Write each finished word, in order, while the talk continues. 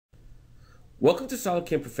Welcome to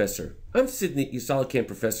SolidCAM Professor. I'm Sydney, your SolidCAM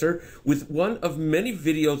Professor, with one of many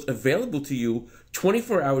videos available to you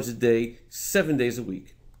 24 hours a day, 7 days a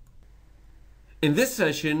week. In this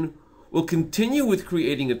session, we'll continue with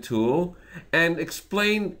creating a tool and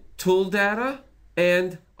explain tool data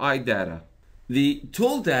and iData. The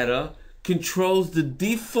tool data controls the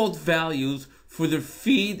default values for the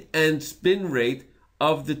feed and spin rate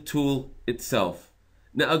of the tool itself.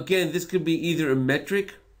 Now again, this could be either a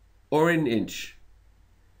metric or an inch.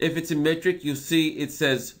 If it's a metric, you'll see it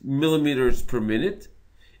says millimeters per minute.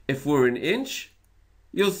 If we're an inch,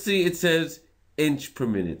 you'll see it says inch per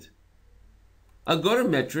minute. I'll go to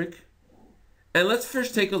metric, and let's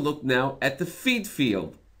first take a look now at the feed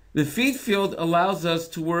field. The feed field allows us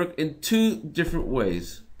to work in two different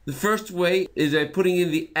ways. The first way is by putting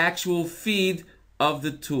in the actual feed of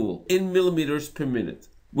the tool in millimeters per minute.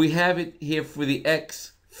 We have it here for the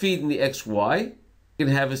X feed and the XY. You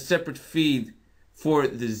can have a separate feed for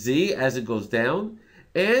the Z as it goes down.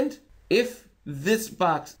 And if this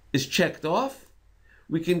box is checked off,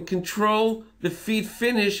 we can control the feed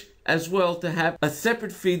finish as well to have a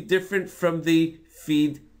separate feed different from the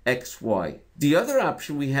feed XY. The other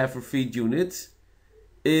option we have for feed units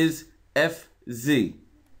is FZ.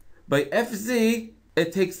 By FZ,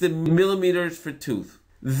 it takes the millimeters for tooth.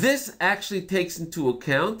 This actually takes into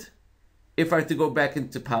account, if I have to go back in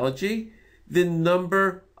topology, the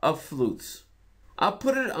number of flutes. I'll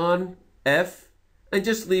put it on F and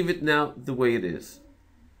just leave it now the way it is.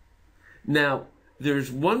 Now,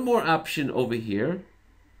 there's one more option over here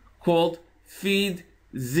called feed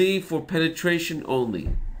Z for penetration only.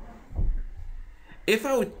 If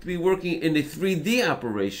I would be working in a 3D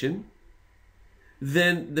operation,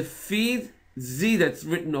 then the feed Z that's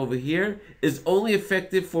written over here is only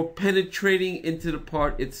effective for penetrating into the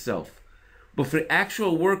part itself. But for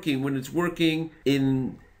actual working, when it's working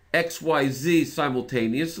in XYZ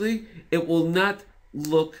simultaneously, it will not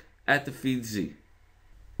look at the feed Z.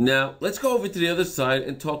 Now, let's go over to the other side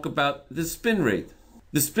and talk about the spin rate.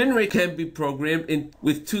 The spin rate can be programmed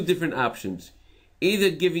with two different options. Either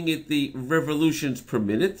giving it the revolutions per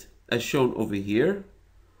minute, as shown over here,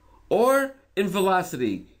 or in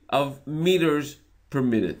velocity of meters per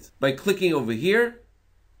minute. By clicking over here,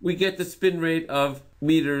 we get the spin rate of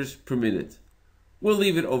meters per minute. We'll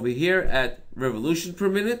leave it over here at revolution per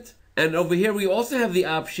minute. And over here, we also have the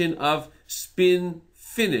option of spin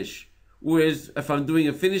finish. Whereas if I'm doing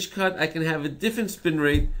a finish cut, I can have a different spin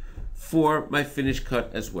rate for my finish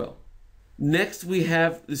cut as well. Next, we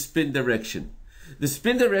have the spin direction. The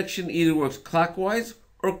spin direction either works clockwise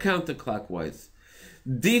or counterclockwise.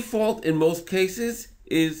 Default in most cases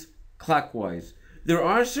is clockwise. There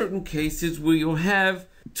are certain cases where you'll have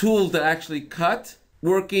tools that actually cut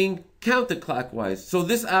working counterclockwise. So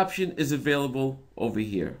this option is available over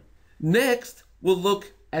here. Next, we'll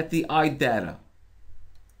look at the iData.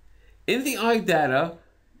 In the iData,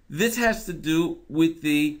 this has to do with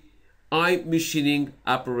the iMachining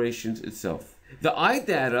operations itself. The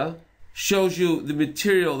iData shows you the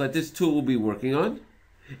material that this tool will be working on.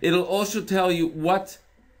 It'll also tell you what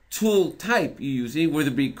tool type you're using, whether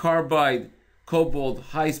it be carbide, cobalt,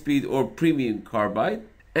 high speed, or premium carbide,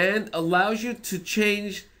 and allows you to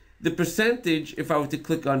change the percentage, if I were to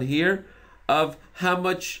click on here, of how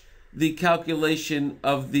much the calculation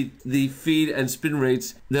of the feed and spin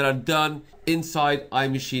rates that are done inside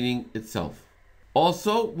iMachining itself.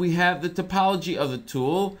 Also, we have the topology of the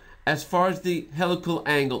tool as far as the helical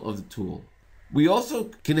angle of the tool. We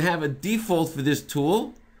also can have a default for this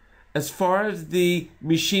tool as far as the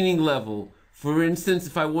machining level. For instance,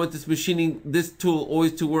 if I want this tool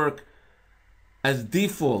always to work as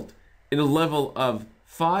default in a level of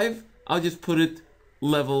 5, I'll just put it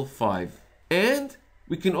level 5. And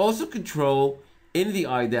we can also control in the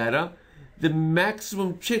iData the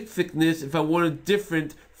maximum chip thickness if I want it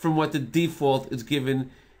different from what the default is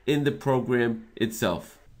given in the program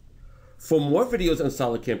itself. For more videos on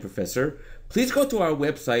SolidCAM Professor, please go to our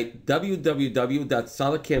website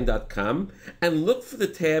www.solidcam.com and look for the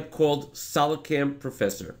tab called SolidCAM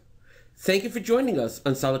Professor. Thank you for joining us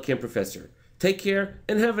on SolidCAM Professor. Take care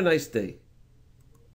and have a nice day.